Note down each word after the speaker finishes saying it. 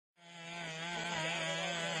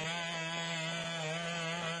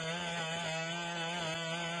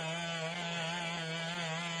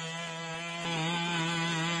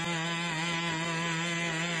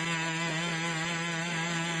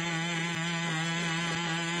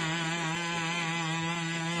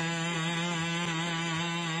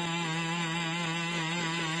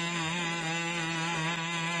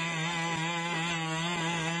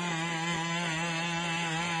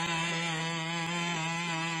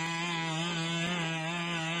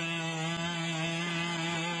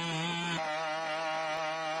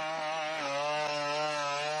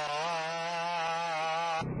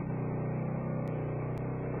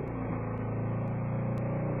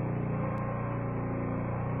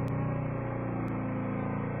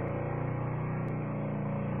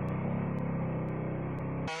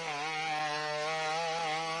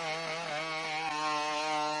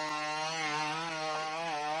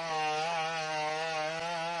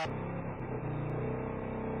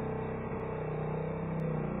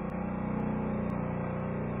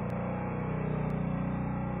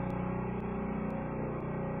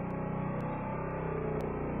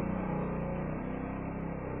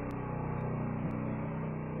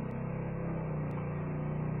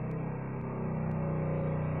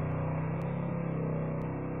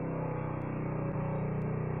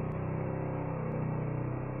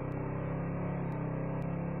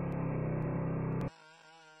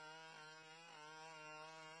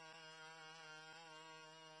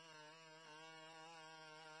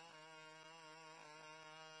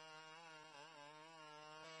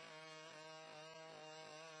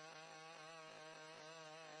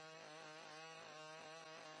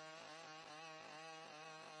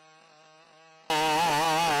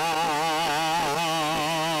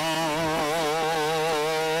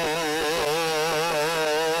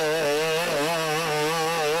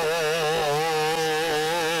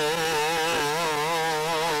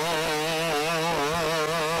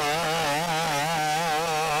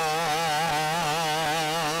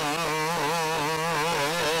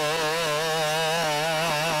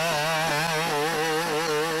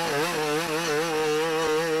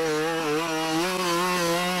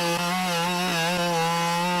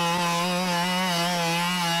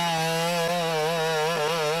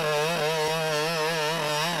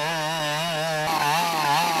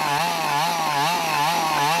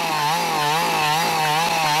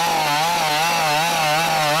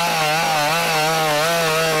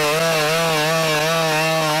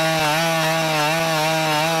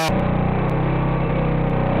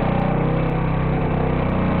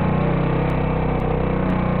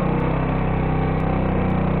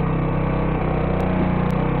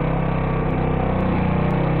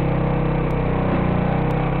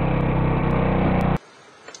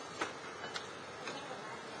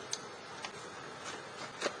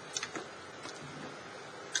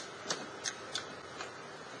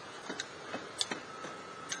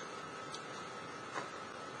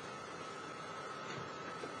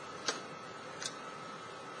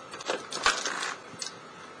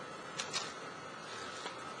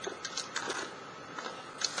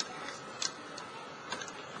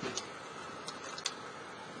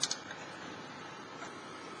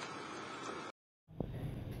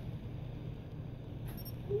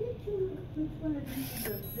So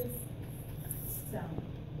this sound.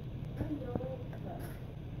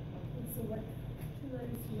 So what two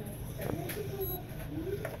letters do you have?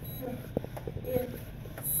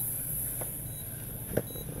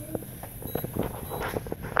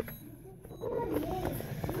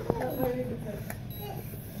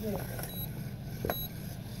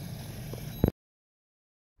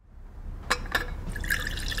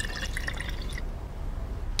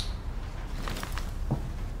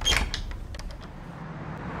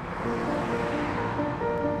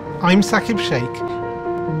 I'm Saqib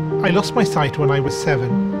Sheikh. I lost my sight when I was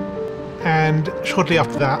 7, and shortly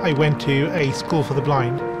after that I went to a school for the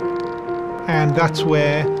blind, and that's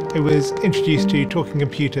where I was introduced to talking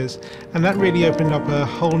computers, and that really opened up a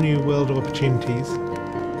whole new world of opportunities.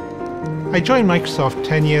 I joined Microsoft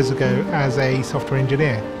 10 years ago as a software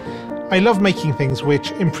engineer. I love making things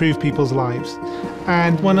which improve people's lives,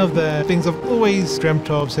 and one of the things I've always dreamt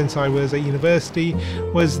of since I was at university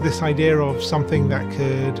was this idea of something that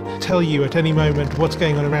could tell you at any moment what's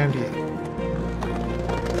going on around you.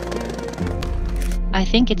 I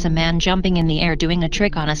think it's a man jumping in the air doing a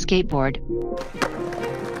trick on a skateboard.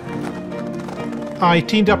 I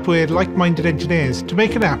teamed up with like-minded engineers to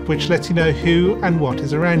make an app which lets you know who and what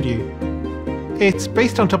is around you. It's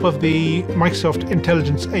based on top of the Microsoft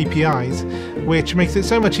Intelligence APIs, which makes it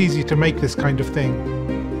so much easier to make this kind of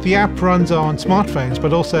thing. The app runs on smartphones,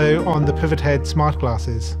 but also on the Pivot Head smart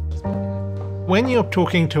glasses. When you're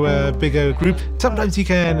talking to a bigger group, sometimes you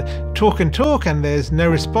can talk and there's no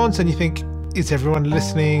response, and you think, is everyone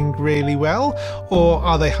listening really well, or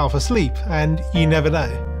are they half asleep? And you never know.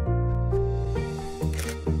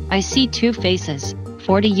 I see two faces,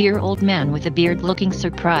 40-year-old man with a beard looking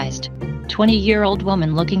surprised, 20-year-old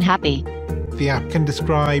woman looking happy. The app can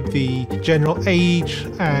describe the general age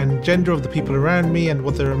and gender of the people around me and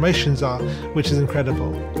what their emotions are, which is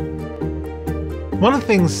incredible. One of the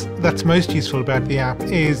things that's most useful about the app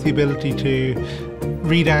is the ability to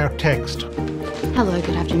read out text. Hello,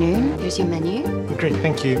 good afternoon. Here's your menu. Great,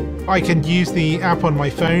 thank you. I can use the app on my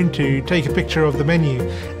phone to take a picture of the menu,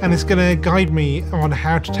 and it's going to guide me on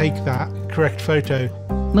how to take that correct photo.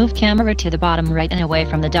 Move camera to the bottom right and away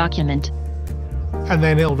from the document. And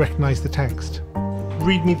then it'll recognize the text.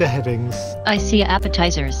 Read me the headings. I see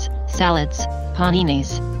appetizers, salads,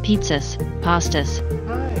 paninis, pizzas, pastas.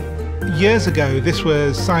 Years ago, this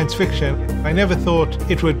was science fiction. I never thought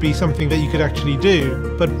it would be something that you could actually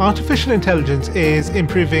do, but artificial intelligence is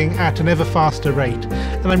improving at an ever faster rate,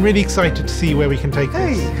 and I'm really excited to see where we can take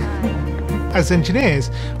this. As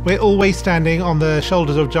engineers, we're always standing on the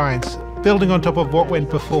shoulders of giants, building on top of what went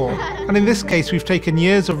before. And in this case, we've taken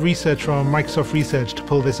years of research from Microsoft Research to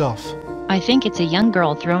pull this off. I think it's a young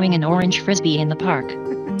girl throwing an orange frisbee in the park.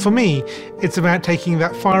 For me, it's about taking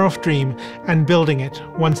that far-off dream and building it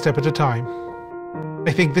one step at a time.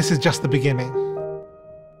 I think this is just the beginning.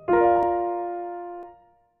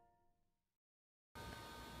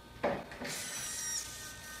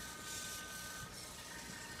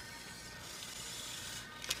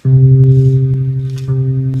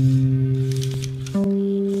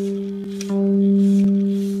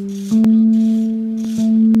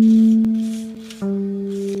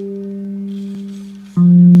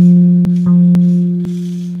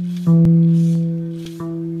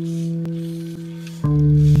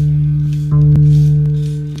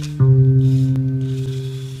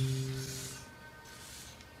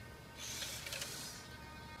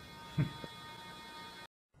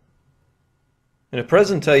 In a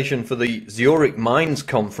presentation for the Zurich Minds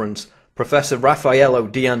Conference, Professor Raffaello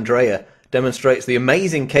D'Andrea demonstrates the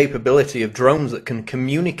amazing capability of drones that can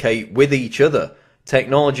communicate with each other.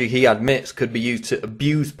 Technology, he admits, could be used to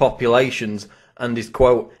abuse populations and is,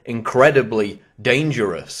 quote, incredibly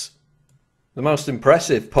dangerous. The most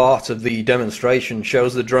impressive part of the demonstration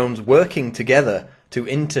shows the drones working together to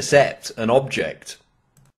intercept an object.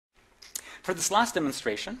 For this last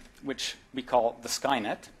demonstration, which we call the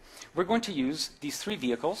Skynet, we're going to use these three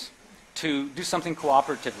vehicles to do something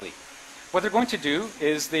cooperatively. What they're going to do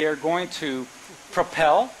is they are going to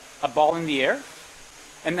propel a ball in the air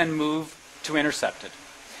and then move to intercept it.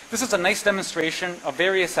 This is a nice demonstration of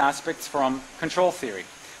various aspects from control theory.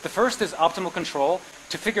 The first is optimal control,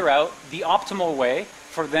 to figure out the optimal way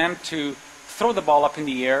for them to throw the ball up in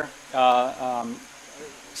the air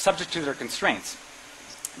subject to their constraints.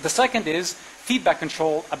 The second is feedback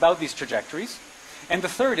control about these trajectories. And the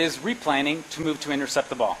third is replanning to move to intercept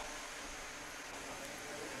the ball.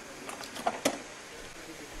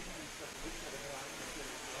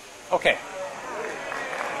 Okay.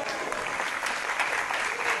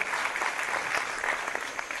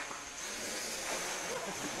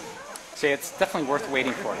 So it's definitely worth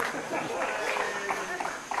waiting for.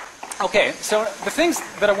 Okay, so the things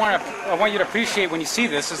that I want you to appreciate when you see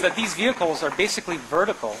this is that these vehicles are basically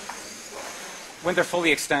vertical when they're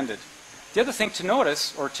fully extended. The other thing to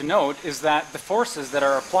notice, or to note, is that the forces that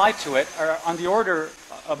are applied to it are on the order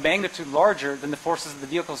of magnitude larger than the forces that the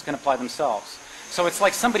vehicles can apply themselves. So it's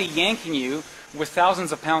like somebody yanking you with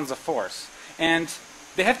thousands of pounds of force. And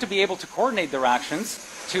they have to be able to coordinate their actions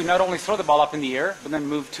to not only throw the ball up in the air, but then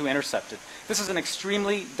move to intercept it. This is an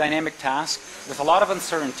extremely dynamic task with a lot of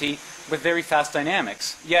uncertainty, with very fast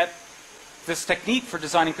dynamics. Yet, this technique for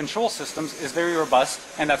designing control systems is very robust,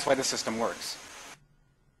 and that's why the system works.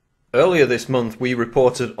 Earlier this month, we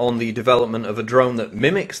reported on the development of a drone that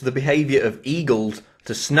mimics the behavior of eagles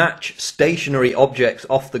to snatch stationary objects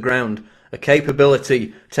off the ground, a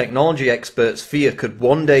capability technology experts fear could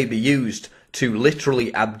one day be used to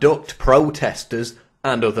literally abduct protesters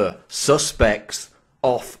and other suspects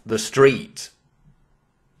off the street.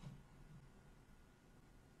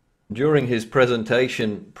 During his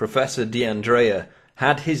presentation, Professor D'Andrea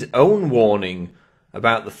had his own warning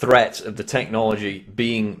about the threat of the technology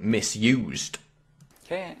being misused.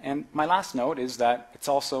 Okay, and my last note is that it's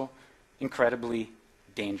also incredibly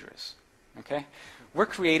dangerous. Okay, we're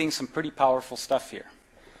creating some pretty powerful stuff here,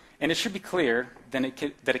 and it should be clear that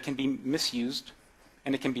it can be misused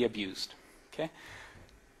and it can be abused. Okay,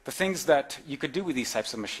 the things that you could do with these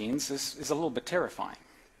types of machines is a little bit terrifying.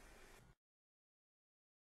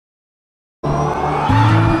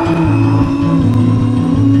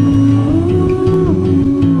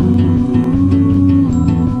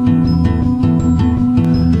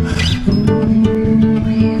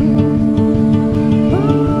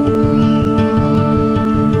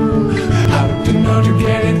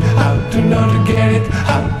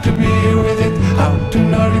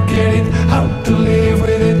 How to live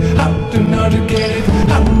with it, how to not to get it,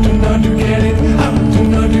 how to not to get it, how to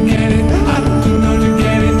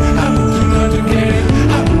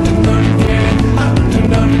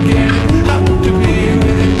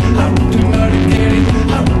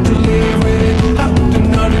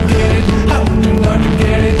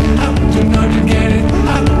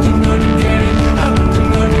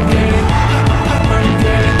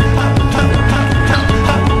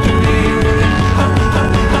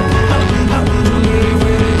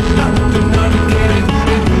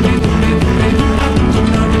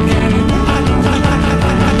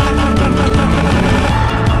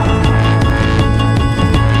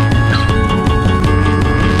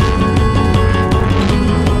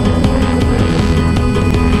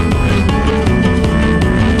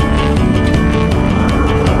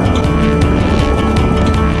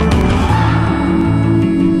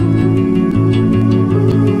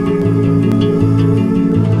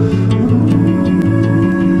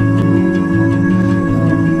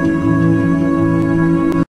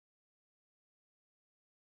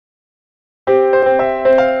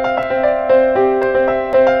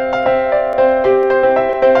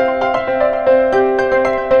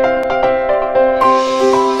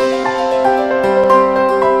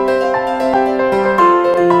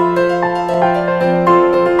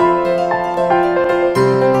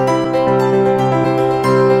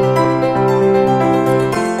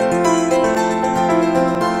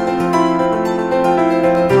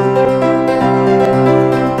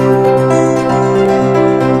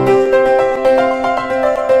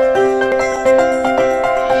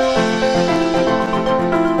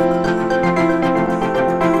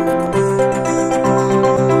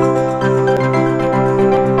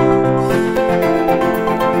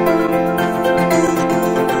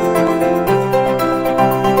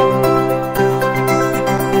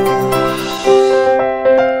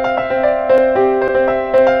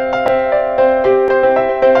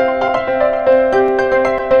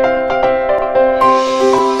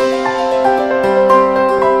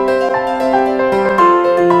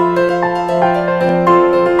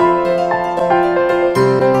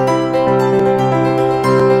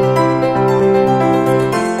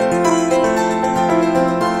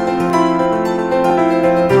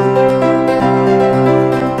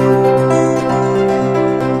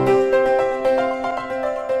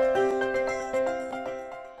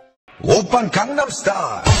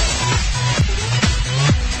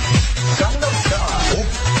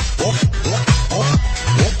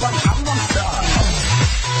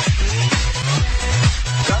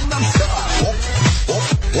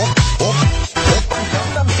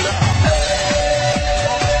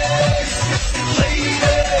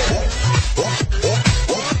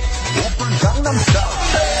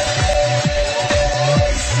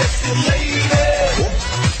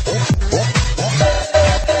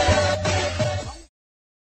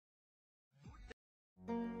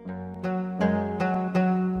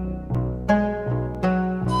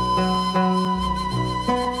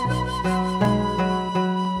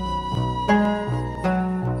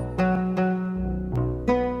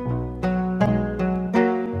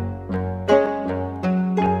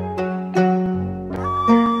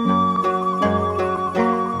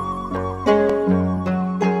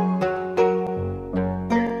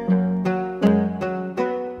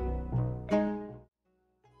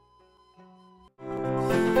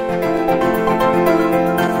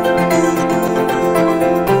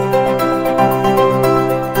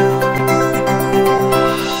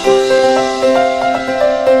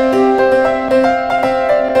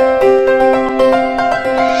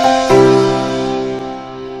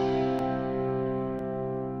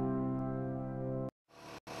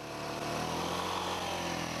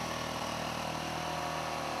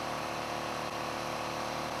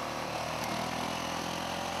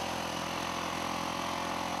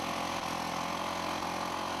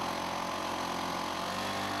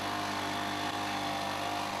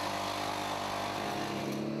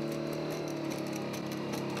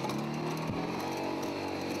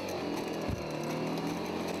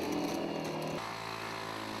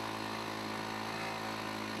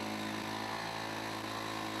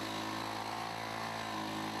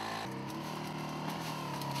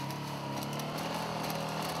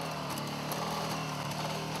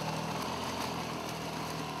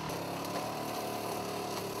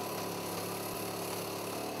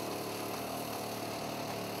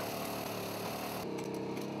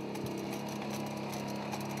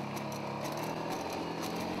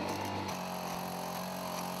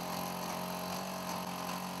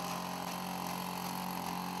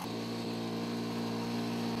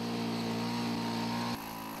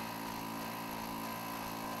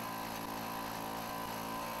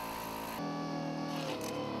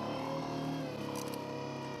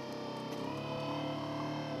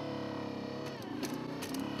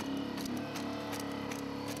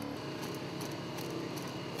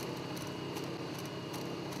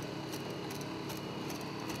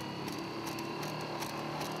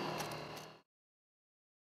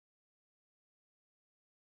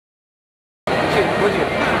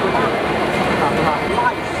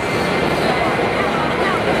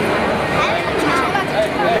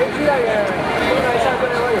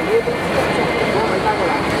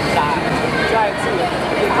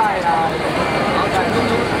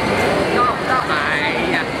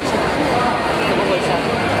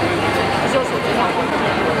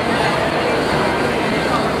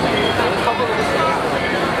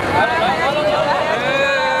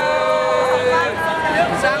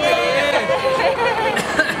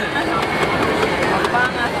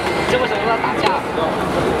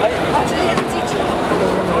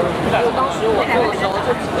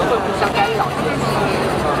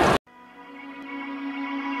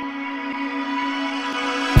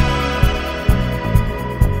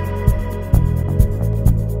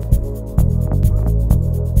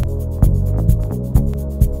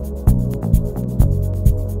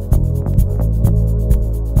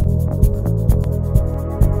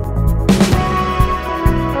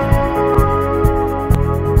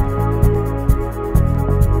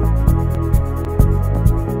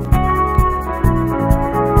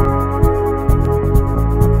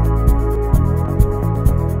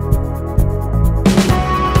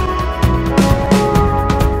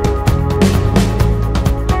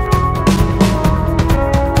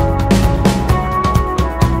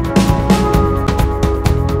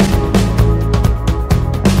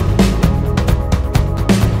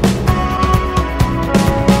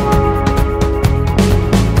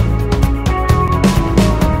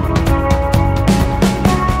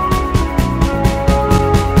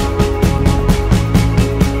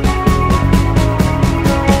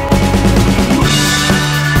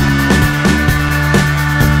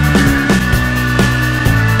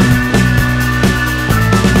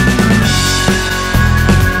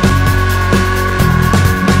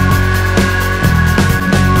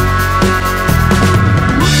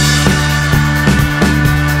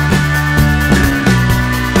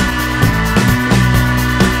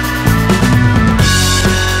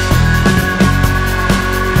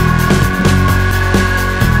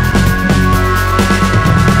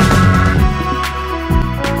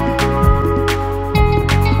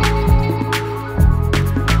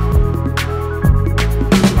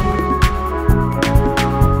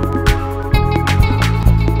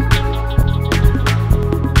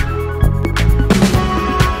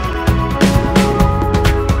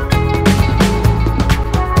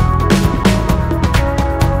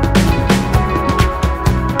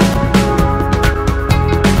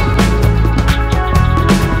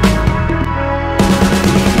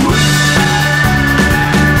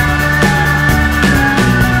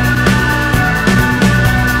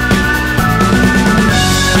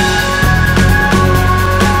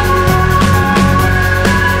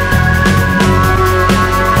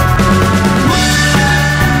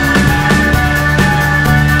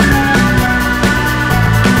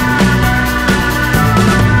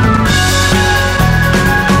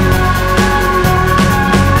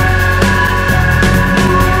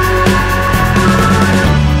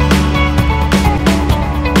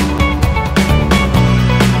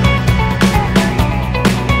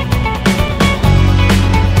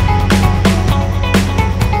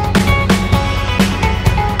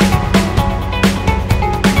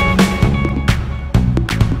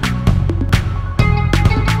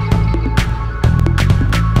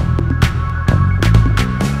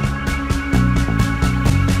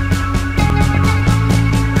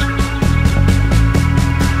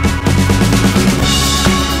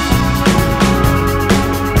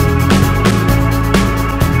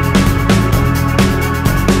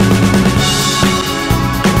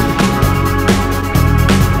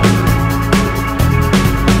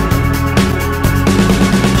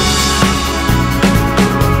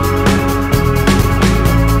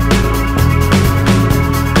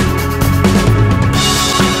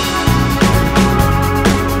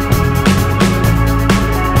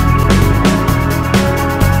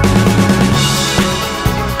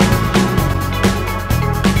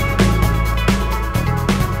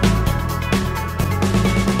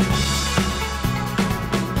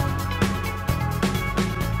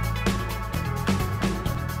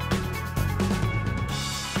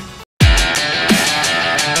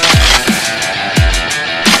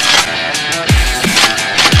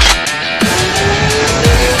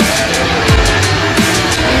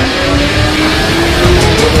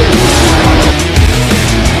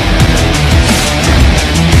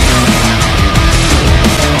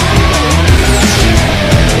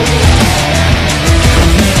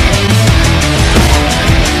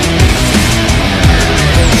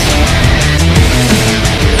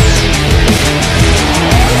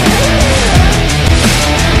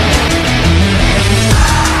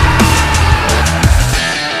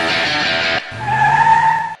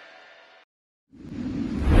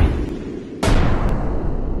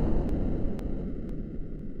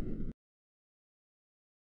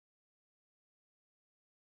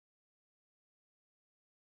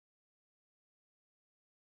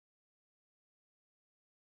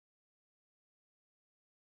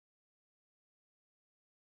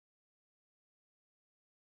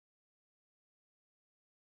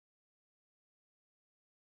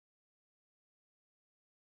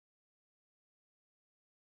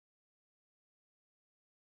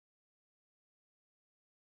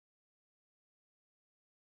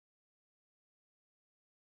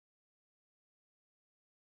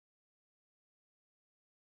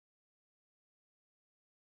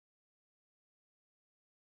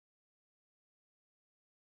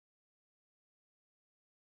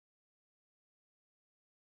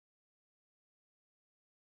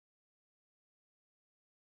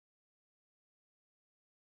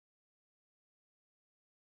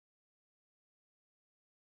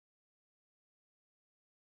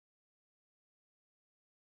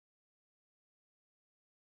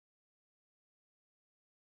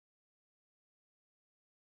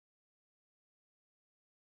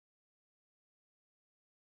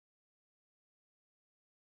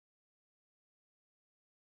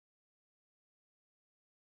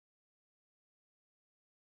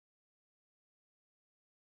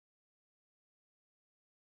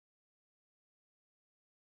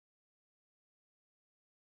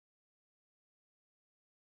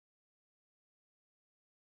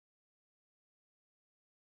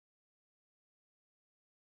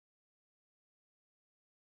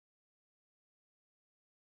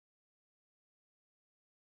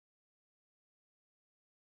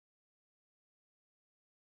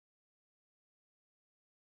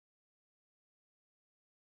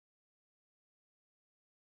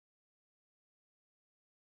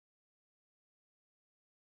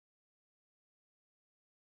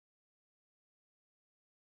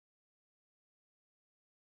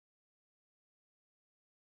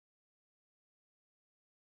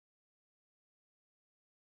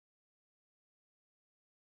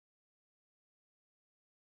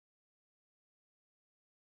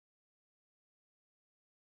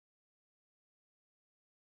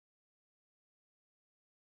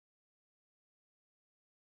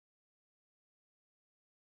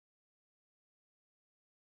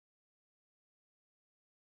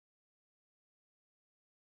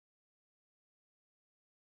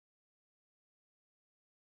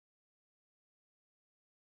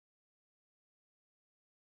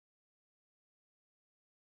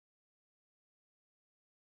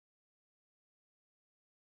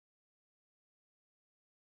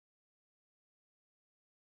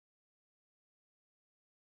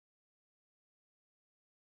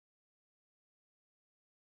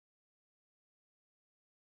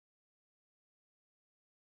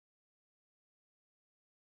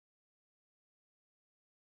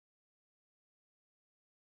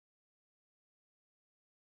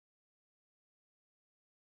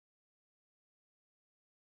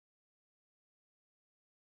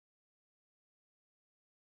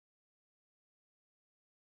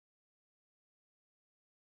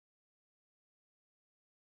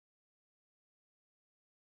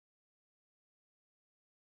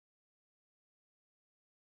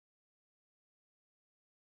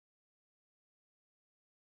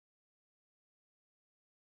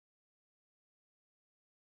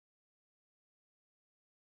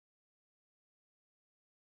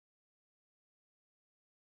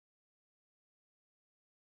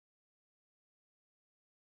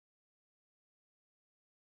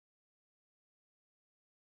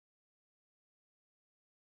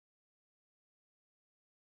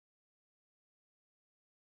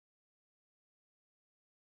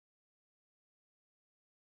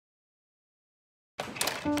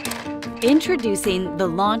Introducing the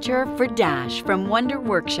launcher for Dash from Wonder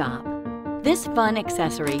Workshop. This fun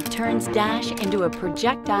accessory turns Dash into a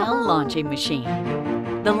projectile launching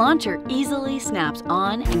machine. The launcher easily snaps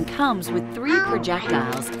on and comes with 3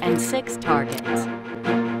 projectiles and 6 targets.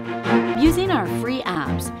 Using our free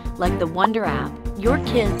apps, like the Wonder app, your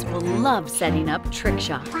kids will love setting up trick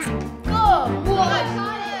shots.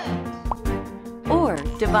 Or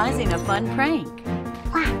devising a fun prank.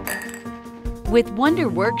 With Wonder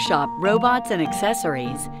Workshop robots and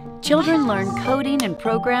accessories, children learn coding and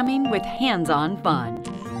programming with hands-on fun.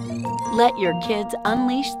 Let your kids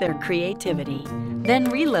unleash their creativity, then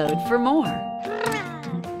reload for more.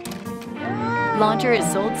 Launcher is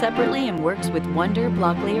sold separately and works with Wonder,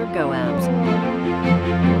 Blockly, or Go apps.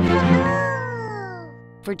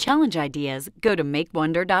 For challenge ideas, go to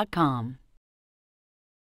makewonder.com.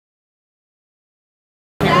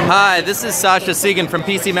 Hi, this is Sasha Segan from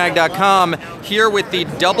PCMag.com, here with the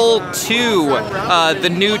Double 2, the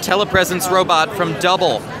new telepresence robot from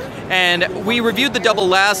Double. And we reviewed the Double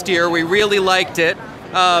last year, we really liked it,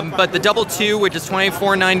 but the Double 2, which is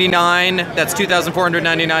 $24.99, that's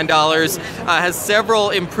 $2,499, has several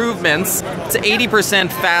improvements. It's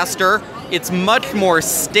 80% faster. It's much more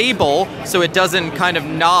stable, so it doesn't kind of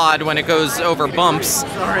nod when it goes over bumps.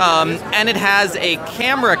 And it has a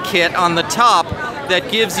camera kit on the top that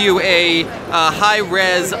gives you a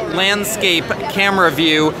high-res landscape camera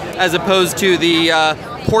view as opposed to the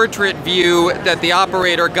portrait view that the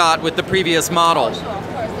operator got with the previous model.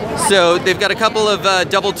 So they've got a couple of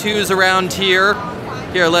Double 2s around here.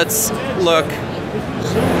 Here, let's look.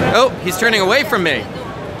 Oh, he's turning away from me.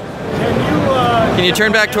 Can you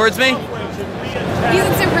turn back towards me? He's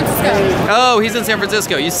in San Francisco. Oh, he's in San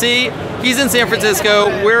Francisco. You see, he's in San Francisco.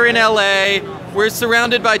 We're in LA. We're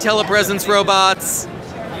surrounded by telepresence robots.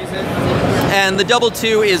 And the Double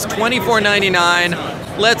 2 is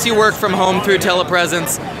 $24.99. Lets you work from home through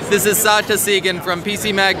telepresence. This is Sasha Segan from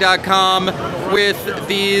PCMag.com with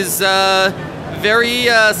these very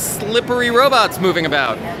slippery robots moving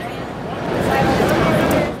about.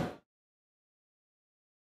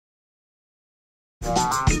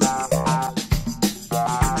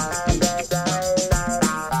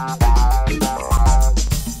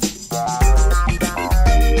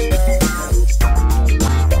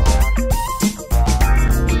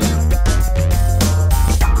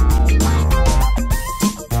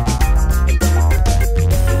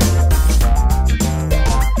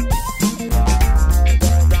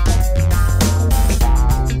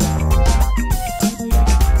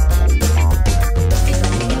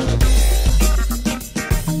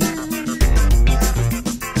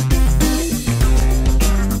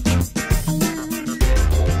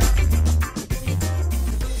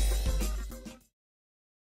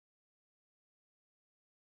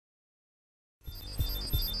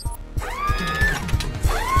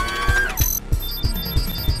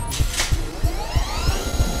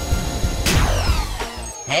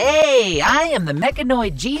 Hey, I am the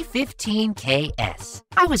Mechanoid G15KS.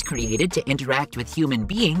 I was created to interact with human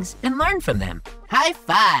beings and learn from them. High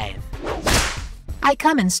five! I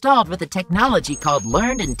come installed with a technology called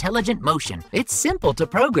Learned Intelligent Motion. It's simple to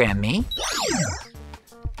program me.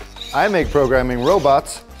 I make programming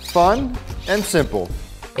robots fun and simple.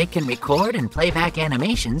 It can record and play back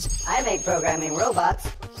animations. I make programming robots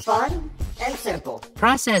fun and simple.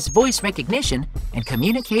 Process voice recognition and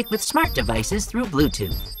communicate with smart devices through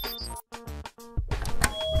Bluetooth.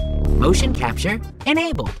 Motion capture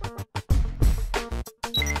enabled.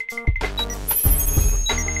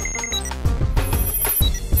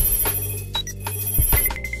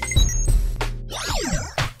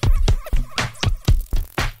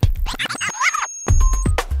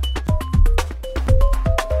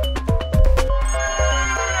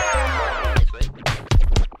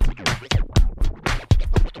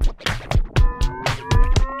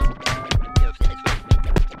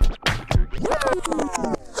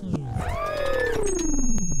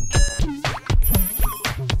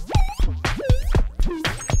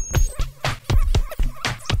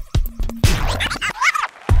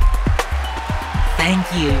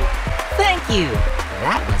 Thank you. Thank you.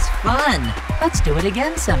 That was fun. Let's do it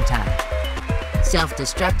again sometime.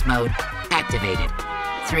 Self-destruct mode activated.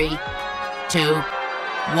 3, 2,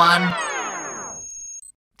 1.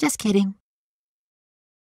 Just kidding.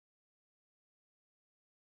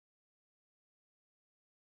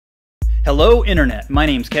 Hello, Internet. My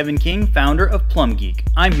name's Kevin King, founder of Plum Geek.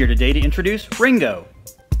 I'm here today to introduce Ringo.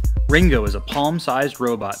 Ringo is a palm-sized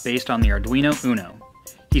robot based on the Arduino Uno.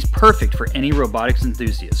 He's perfect for any robotics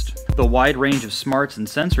enthusiast. The The wide range of smarts and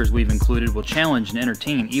sensors we've included will challenge and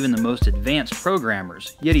entertain even the most advanced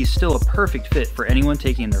programmers, yet he's still a perfect fit for anyone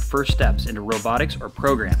taking their first steps into robotics or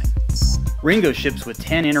programming. Ringo ships with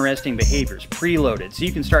 10 interesting behaviors preloaded, so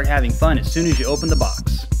you can start having fun as soon as you open the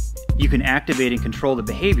box. You can activate and control the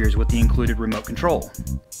behaviors with the included remote control.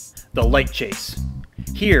 The light chase.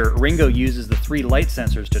 Here, Ringo uses the 3 light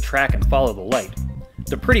sensors to track and follow the light.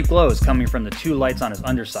 The pretty glow is coming from the 2 lights on his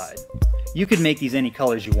underside. You could make these any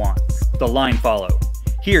colors you want. The line follow.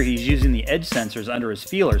 Here he's using the edge sensors under his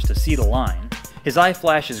feelers to see the line. His eye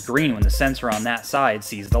flashes green when the sensor on that side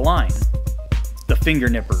sees the line. The finger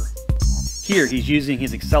nipper. Here he's using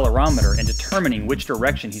his accelerometer and determining which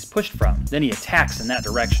direction he's pushed from, then he attacks in that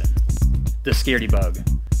direction. The scaredy bug.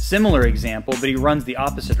 Similar example, but he runs the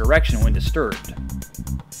opposite direction when disturbed.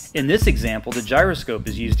 In this example, the gyroscope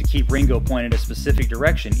is used to keep Ringo pointed a specific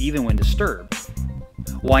direction even when disturbed.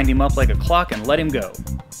 Wind him up like a clock and let him go.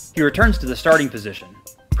 He returns to the starting position.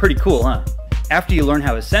 Pretty cool, huh? After you learn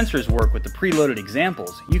how his sensors work with the preloaded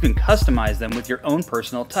examples, you can customize them with your own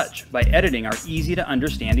personal touch by editing our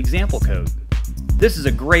easy-to-understand example code. This is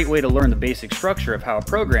a great way to learn the basic structure of how a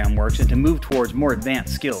program works and to move towards more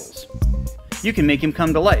advanced skills. You can make him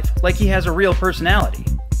come to life, like he has a real personality.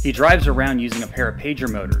 He drives around using a pair of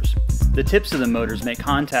pager motors. The tips of the motors make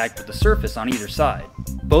contact with the surface on either side.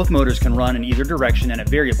 Both motors can run in either direction and at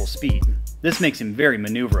variable speed. This makes him very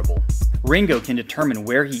maneuverable. Ringo can determine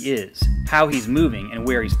where he is, how he's moving, and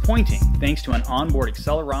where he's pointing thanks to an onboard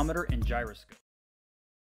accelerometer and gyroscope.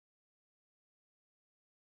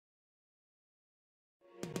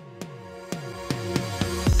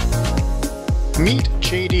 Meet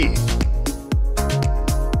JD,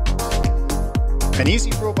 an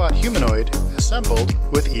easy robot humanoid assembled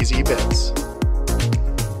with easy bits.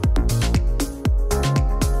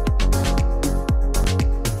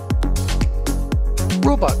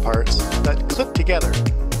 Robot parts that clip together.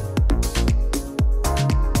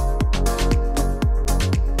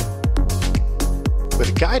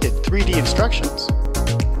 With guided 3D instructions.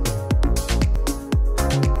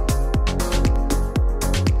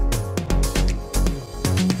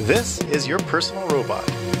 This is your personal robot.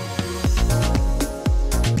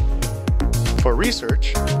 For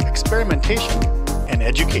research, experimentation, and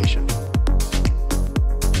education.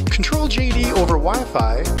 Control JD over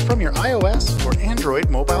Wi-Fi from your iOS or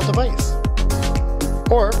Android mobile device.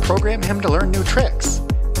 Or program him to learn new tricks,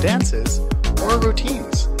 dances, or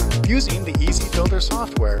routines using the Easy Builder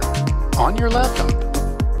software on your laptop.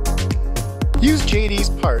 Use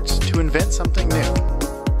JD's parts to invent something new.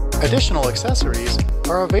 Additional accessories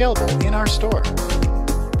are available in our store.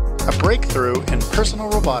 A breakthrough in personal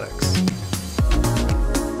robotics.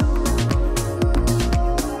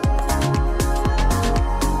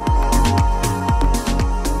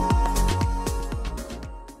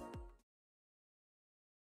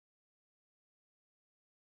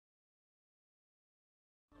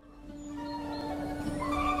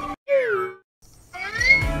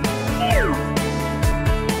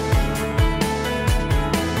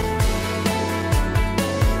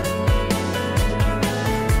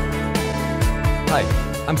 Hi,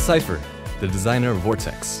 I'm Cypher, the designer of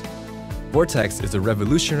Vortex. Vortex is a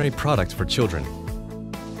revolutionary product for children.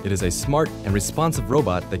 It is a smart and responsive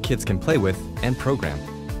robot that kids can play with and program.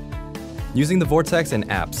 Using the Vortex and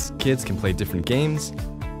apps, kids can play different games,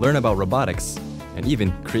 learn about robotics, and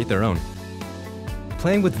even create their own.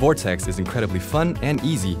 Playing with Vortex is incredibly fun and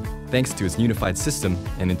easy thanks to its unified system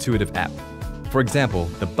and intuitive app. For example,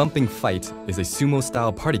 the Bumping Fight is a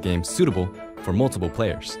sumo-style party game suitable for multiple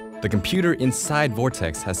players. The computer inside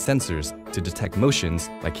Vortex has sensors to detect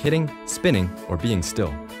motions like hitting, spinning, or being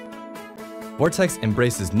still. Vortex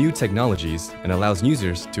embraces new technologies and allows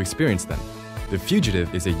users to experience them. The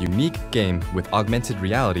Fugitive is a unique game with augmented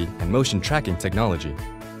reality and motion tracking technology.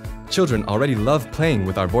 Children already love playing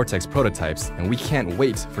with our Vortex prototypes, and we can't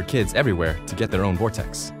wait for kids everywhere to get their own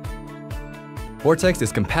Vortex. Vortex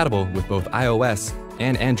is compatible with both iOS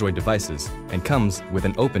and Android devices and comes with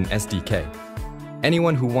an open SDK.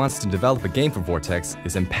 Anyone who wants to develop a game for Vortex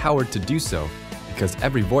is empowered to do so because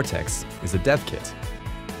every Vortex is a dev kit.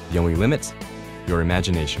 The only limit? Your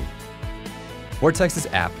imagination. Vortex's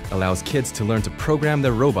app allows kids to learn to program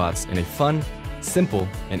their robots in a fun, simple,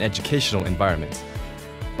 and educational environment.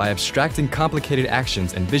 By abstracting complicated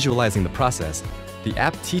actions and visualizing the process, the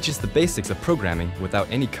app teaches the basics of programming without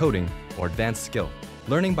any coding or advanced skill.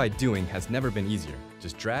 Learning by doing has never been easier.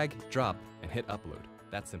 Just drag, drop, and hit upload.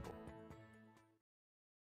 That's simple.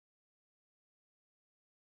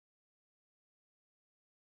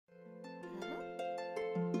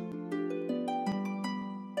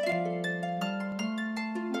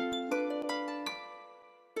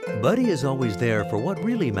 Buddy is always there for what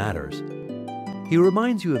really matters. He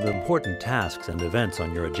reminds you of important tasks and events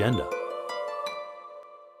on your agenda.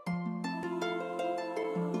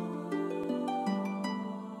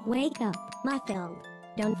 Wake up, Muffield.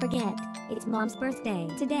 Don't forget, it's Mom's birthday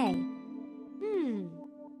today.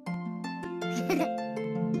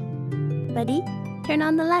 Buddy, turn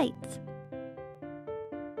on the lights.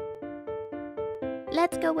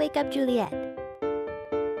 Let's go wake up Juliet.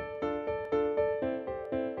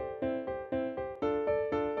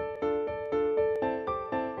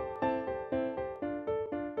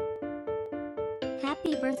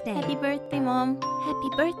 Happy birthday. Happy birthday, Mom. Happy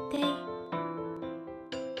birthday.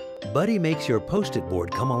 Buddy makes your Post-it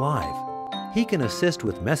board come alive. He can assist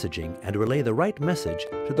with messaging and relay the right message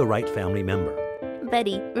to the right family member.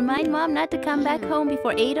 Buddy, remind Mom not to come back home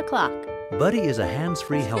before 8 o'clock. Buddy is a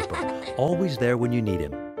hands-free helper, always there when you need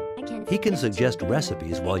him. He can suggest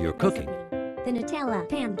recipes while you're cooking. The Nutella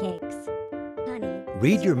pancakes. Honey.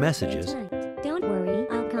 Read your messages. Don't worry,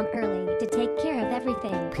 I'll come early to take care of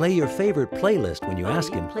everything. Play your favorite playlist when you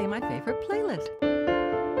ask him. Play my favorite playlist.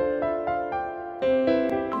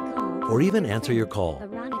 Or even answer your call.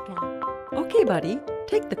 Veronica. Okay, buddy,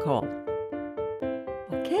 take the call.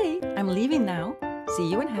 Okay, I'm leaving now. See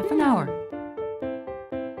you in half an hour.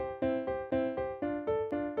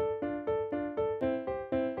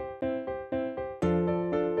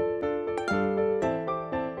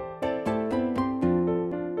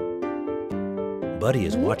 Buddy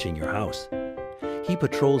is watching your house. He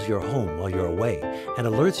patrols your home while you're away and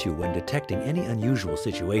alerts you when detecting any unusual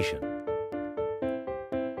situation.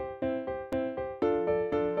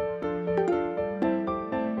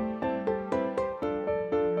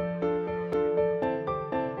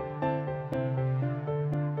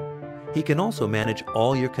 He can also manage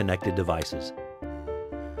all your connected devices.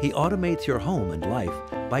 He automates your home and life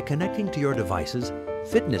by connecting to your devices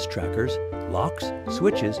fitness trackers, locks,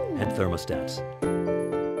 switches, and thermostats.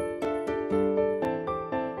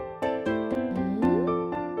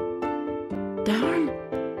 Darn,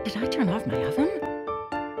 did I turn off my oven?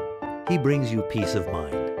 He brings you peace of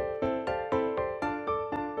mind.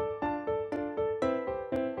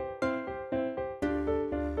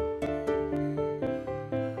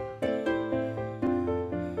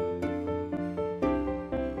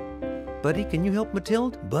 Buddy, can you help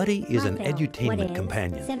Mathilde? Buddy is an edutainment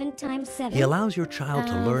companion. 7 times 7. He allows your child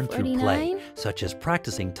to learn through 49? play, such as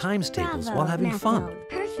practicing times tables while having fun.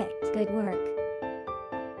 Perfect. Good work.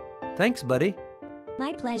 Thanks, Buddy.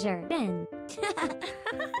 My pleasure, Ben.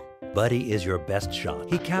 Buddy is your best shot.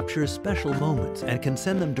 He captures special moments and can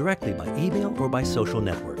send them directly by email or by social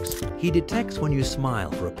networks. He detects when you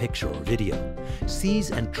smile for a picture or video,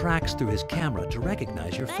 sees and tracks through his camera to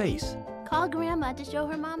recognize your face. Call Grandma to show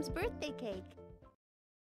her Mom's birthday cake.